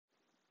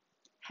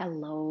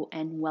Hello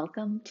and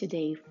welcome to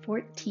day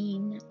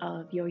 14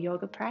 of your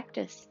yoga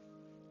practice.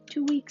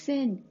 2 weeks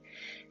in.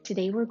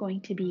 Today we're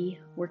going to be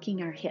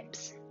working our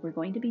hips. We're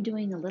going to be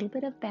doing a little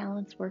bit of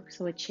balance work,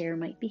 so a chair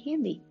might be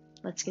handy.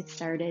 Let's get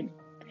started.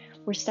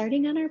 We're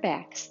starting on our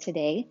backs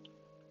today.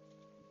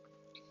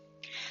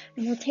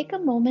 And we'll take a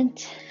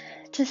moment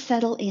to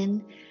settle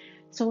in.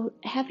 So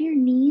have your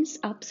knees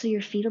up so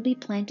your feet will be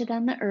planted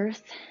on the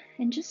earth,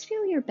 and just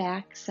feel your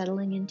back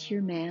settling into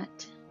your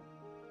mat.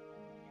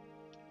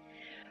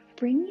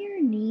 Bring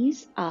your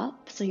knees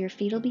up so your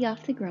feet will be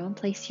off the ground.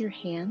 Place your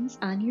hands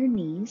on your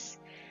knees,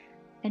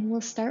 and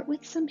we'll start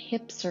with some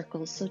hip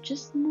circles. So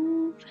just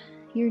move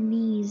your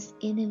knees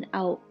in and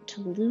out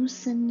to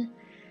loosen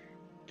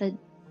the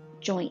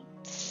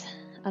joints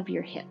of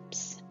your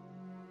hips.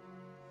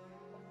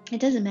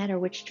 It doesn't matter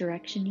which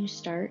direction you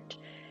start,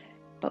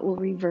 but we'll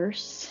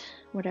reverse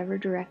whatever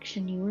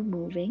direction you were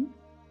moving.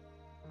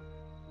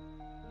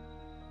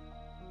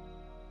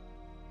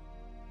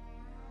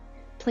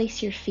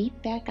 Place your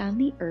feet back on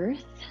the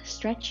earth,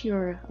 stretch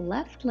your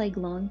left leg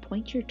long,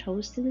 point your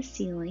toes to the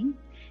ceiling,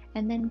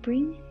 and then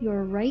bring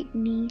your right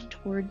knee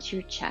towards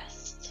your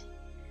chest.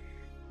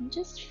 And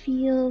just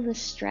feel the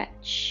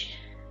stretch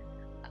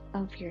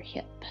of your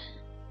hip.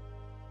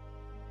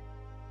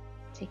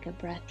 Take a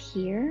breath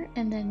here,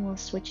 and then we'll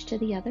switch to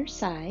the other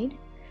side.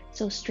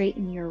 So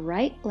straighten your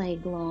right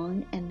leg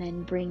long, and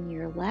then bring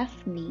your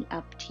left knee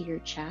up to your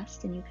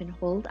chest, and you can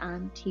hold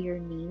on to your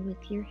knee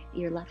with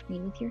your left knee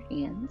with your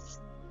hands.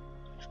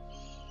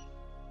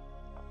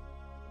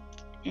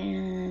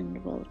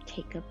 And we'll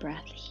take a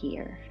breath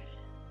here.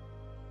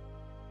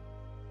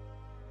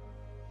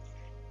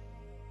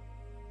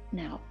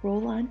 Now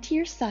roll onto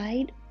your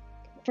side.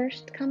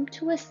 First come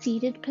to a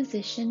seated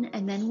position,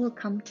 and then we'll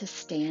come to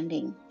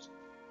standing.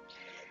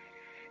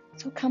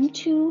 So come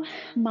to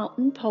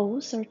mountain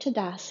pose or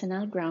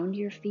Tadasana. Ground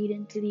your feet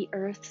into the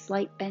earth,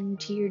 slight bend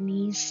to your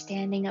knees,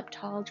 standing up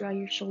tall, draw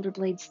your shoulder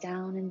blades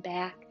down and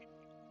back.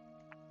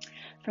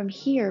 From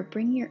here,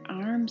 bring your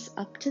arms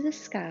up to the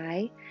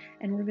sky,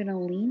 and we're going to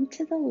lean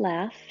to the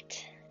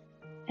left,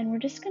 and we're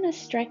just going to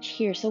stretch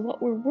here. So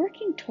what we're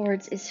working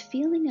towards is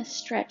feeling a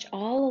stretch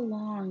all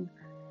along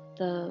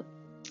the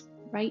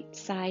right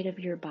side of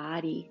your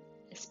body,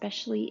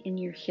 especially in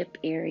your hip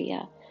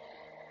area.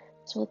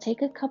 So we'll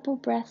take a couple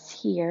breaths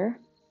here,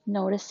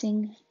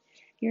 noticing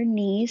your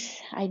knees.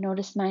 I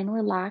noticed mine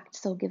were locked,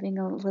 so giving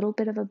a little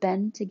bit of a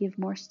bend to give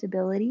more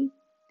stability.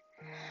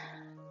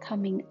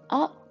 Coming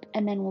up,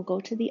 and then we'll go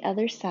to the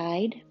other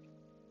side.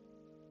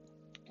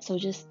 So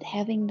just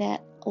having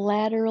that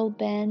lateral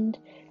bend,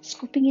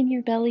 scooping in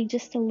your belly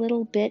just a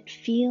little bit,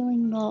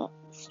 feeling the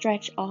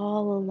stretch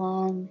all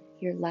along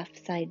your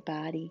left side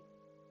body,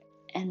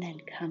 and then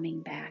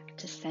coming back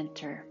to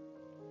center.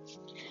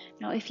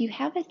 Now, if you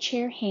have a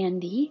chair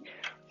handy,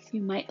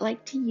 you might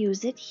like to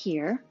use it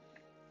here.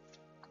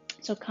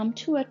 So come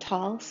to a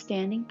tall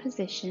standing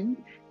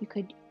position. You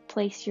could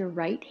place your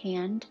right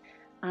hand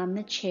on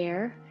the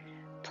chair.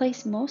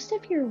 Place most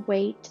of your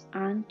weight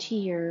onto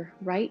your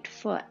right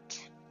foot,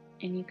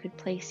 and you could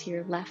place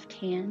your left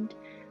hand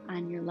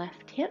on your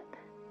left hip,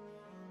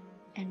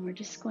 and we're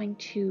just going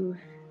to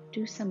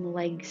do some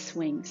leg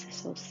swings,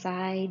 so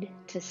side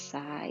to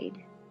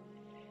side.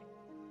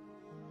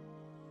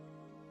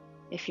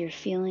 If you're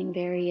feeling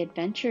very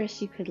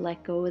adventurous, you could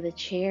let go of the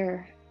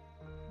chair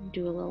and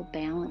do a little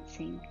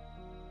balancing,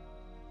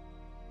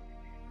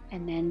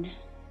 and then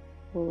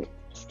we'll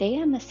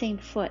stay on the same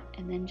foot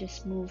and then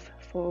just move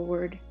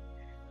forward.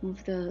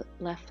 Move the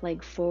left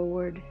leg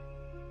forward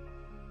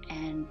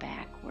and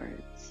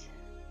backwards.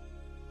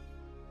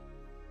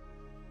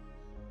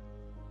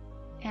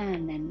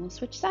 And then we'll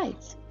switch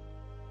sides.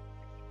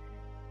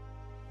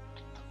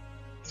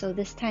 So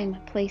this time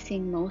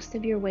placing most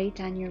of your weight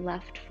on your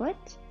left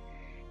foot,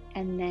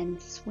 and then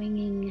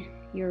swinging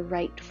your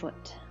right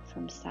foot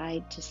from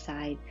side to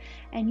side.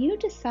 And you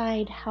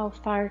decide how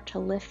far to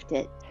lift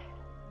it.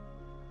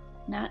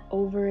 Not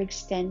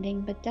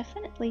overextending, but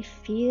definitely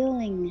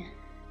feeling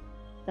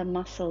the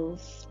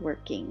muscles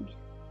working.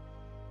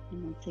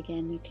 And once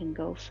again, you can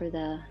go for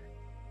the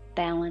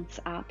balance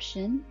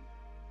option,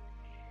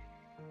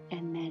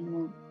 and then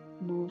we'll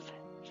move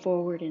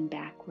forward and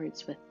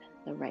backwards with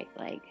the right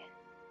leg.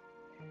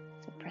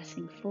 So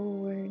pressing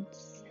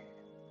forwards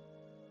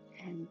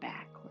and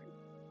backward.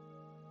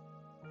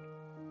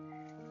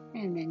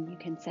 And then you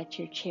can set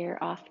your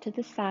chair off to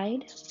the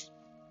side,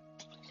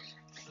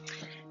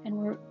 and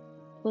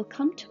we'll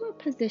come to a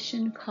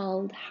position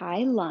called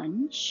high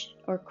lunge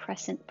or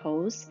crescent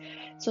pose.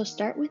 So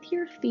start with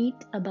your feet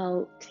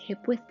about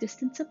hip width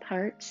distance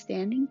apart,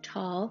 standing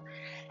tall,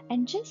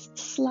 and just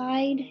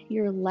slide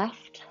your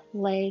left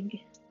leg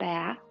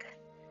back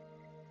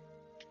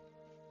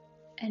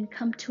and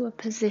come to a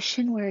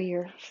position where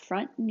your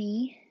front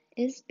knee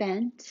is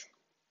bent,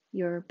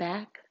 your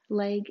back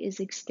leg is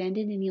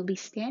extended, and you'll be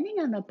standing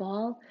on the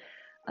ball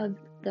of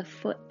the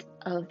foot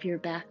of your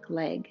back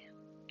leg.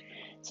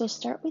 So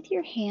start with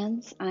your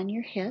hands on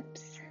your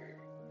hips,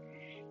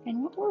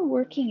 And what we're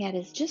working at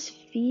is just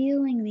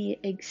feeling the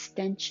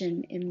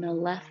extension in the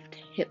left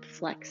hip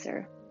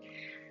flexor.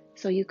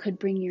 So you could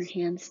bring your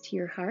hands to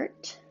your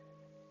heart,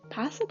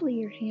 possibly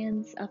your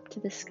hands up to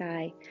the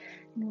sky.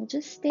 And we'll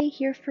just stay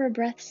here for a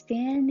breath,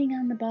 standing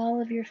on the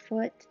ball of your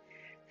foot,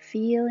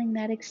 feeling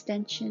that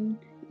extension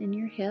in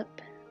your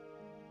hip.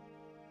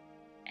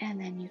 And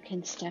then you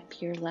can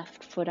step your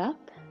left foot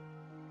up.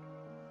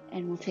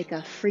 And we'll take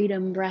a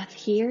freedom breath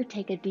here.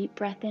 Take a deep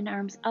breath in,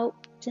 arms out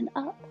and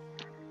up.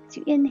 As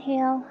you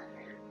inhale,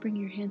 bring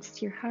your hands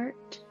to your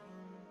heart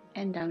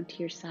and down to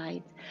your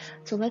sides.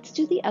 So let's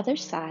do the other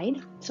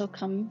side. So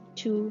come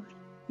to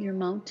your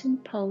mountain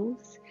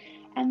pose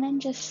and then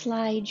just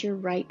slide your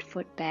right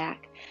foot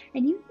back.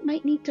 And you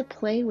might need to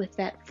play with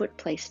that foot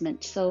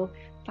placement. So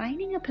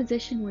finding a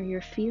position where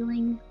you're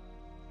feeling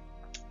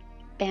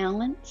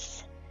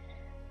balance,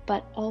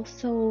 but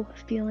also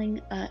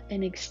feeling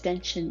an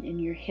extension in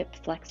your hip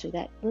flexor,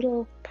 that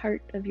little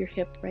part of your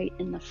hip right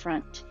in the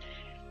front.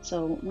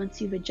 So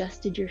once you've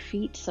adjusted your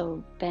feet,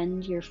 so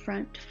bend your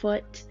front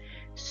foot,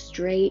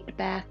 straight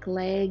back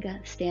leg,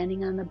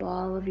 standing on the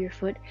ball of your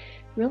foot,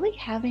 really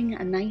having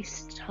a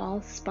nice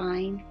tall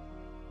spine,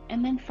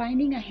 and then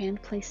finding a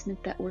hand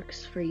placement that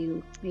works for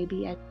you.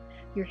 Maybe at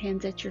your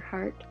hands at your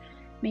heart,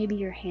 maybe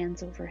your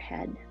hands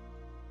overhead.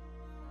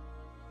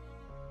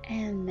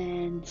 And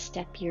then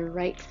step your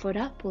right foot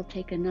up. We'll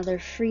take another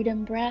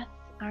freedom breath,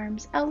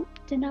 arms out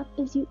and up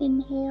as you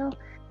inhale,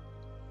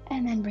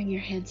 and then bring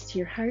your hands to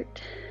your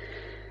heart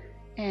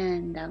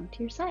and down to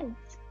your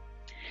sides.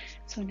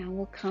 So now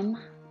we'll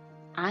come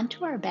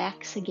onto our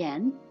backs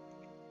again,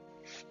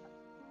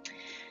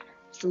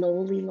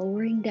 slowly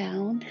lowering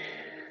down,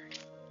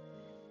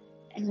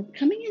 and we're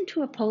coming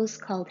into a pose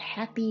called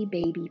Happy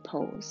Baby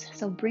Pose.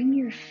 So bring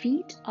your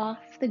feet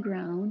off the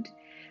ground,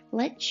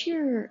 let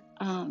your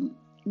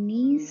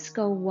knees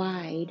go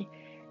wide,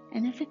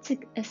 and if it's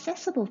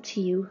accessible to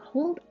you,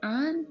 hold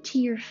on to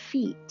your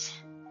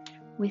feet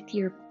with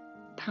your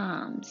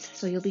palms.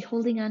 So you'll be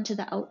holding on to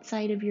the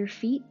outside of your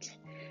feet,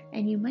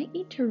 and you might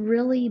need to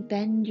really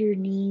bend your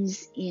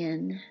knees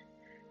in,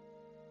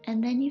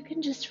 and then you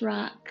can just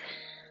rock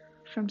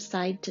from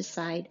side to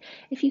side.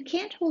 If you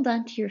can't hold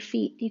on to your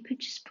feet, you could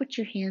just put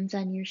your hands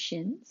on your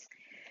shins,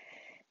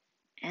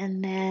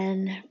 and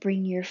then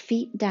bring your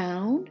feet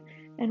down,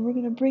 and we're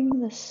going to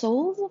bring the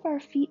soles of our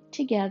feet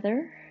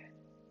together,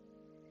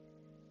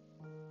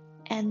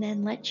 and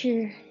then let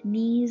your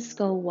knees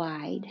go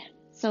wide.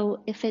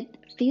 So if it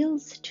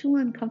feels too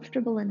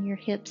uncomfortable in your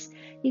hips,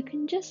 you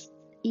can just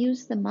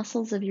use the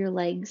muscles of your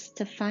legs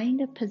to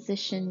find a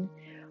position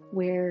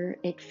where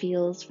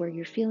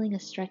you're feeling a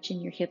stretch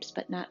in your hips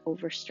but not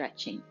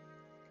overstretching.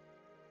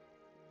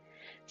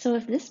 So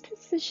if this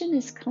position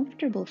is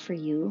comfortable for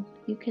you,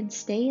 you can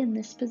stay in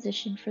this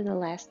position for the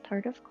last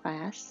part of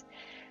class.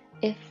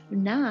 If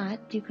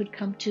not, you could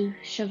come to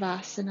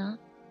Shavasana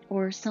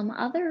or some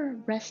other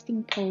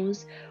resting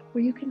pose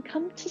where you can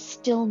come to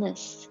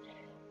stillness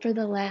for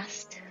the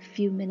last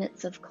few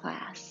minutes of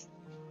class.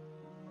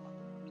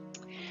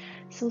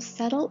 So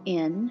settle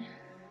in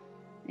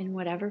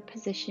whatever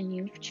position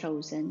you've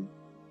chosen,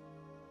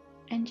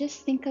 and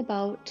just think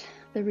about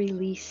the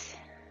release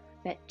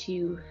that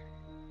you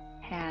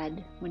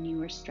had when you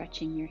were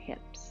stretching your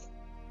hips.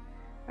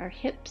 Our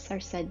hips are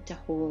said to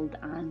hold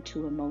on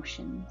to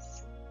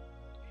emotions.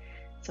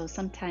 So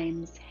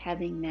sometimes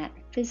having that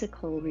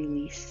physical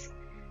release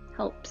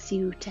helps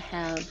you to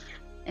have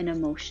an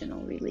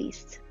emotional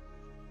release.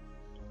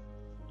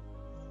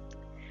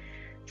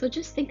 So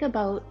just think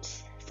about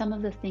some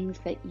of the things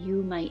that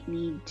you might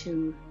need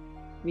to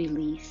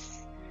release,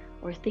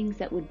 or things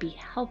that would be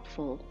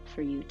helpful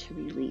for you to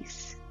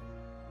release.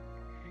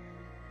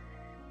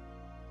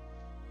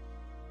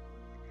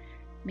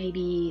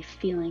 Maybe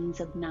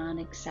feelings of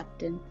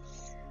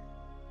non-acceptance,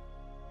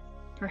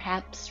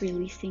 perhaps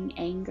releasing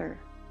anger,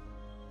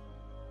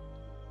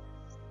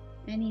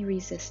 any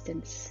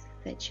resistance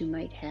that you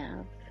might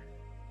have,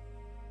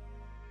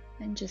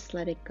 and just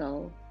let it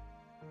go.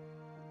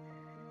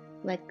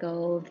 Let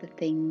go of the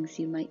things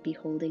you might be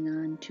holding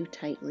on too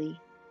tightly,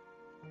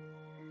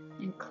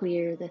 and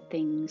clear the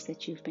things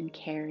that you've been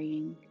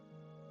carrying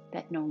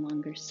that no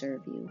longer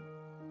serve you.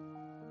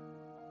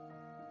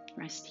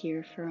 Rest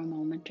here for a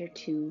moment or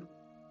two,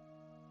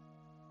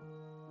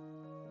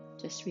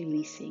 just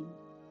releasing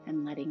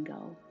and letting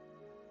go.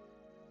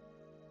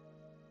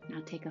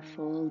 Now take a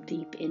full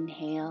deep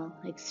inhale,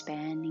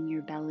 expanding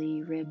your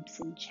belly, ribs,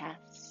 and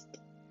chest,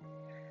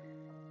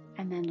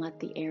 and then let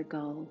the air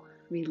go.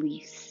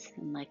 Release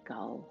and let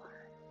go.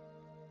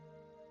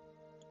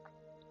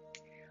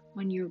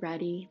 When you're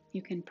ready,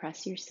 you can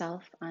press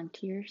yourself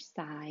onto your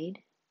side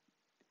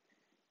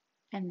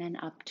and then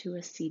up to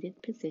a seated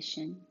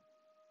position.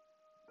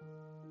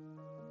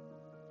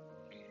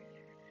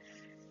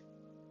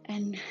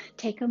 And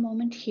take a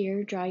moment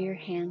here, draw your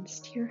hands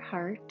to your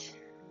heart,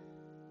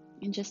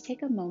 and just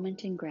take a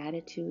moment in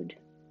gratitude.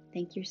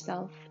 Thank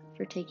yourself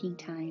for taking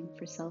time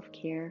for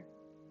self-care.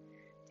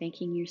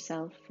 Thanking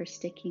yourself for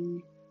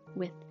sticking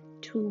with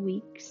 2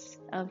 weeks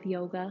of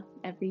yoga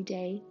every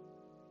day.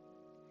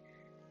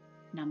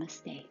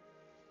 Namaste.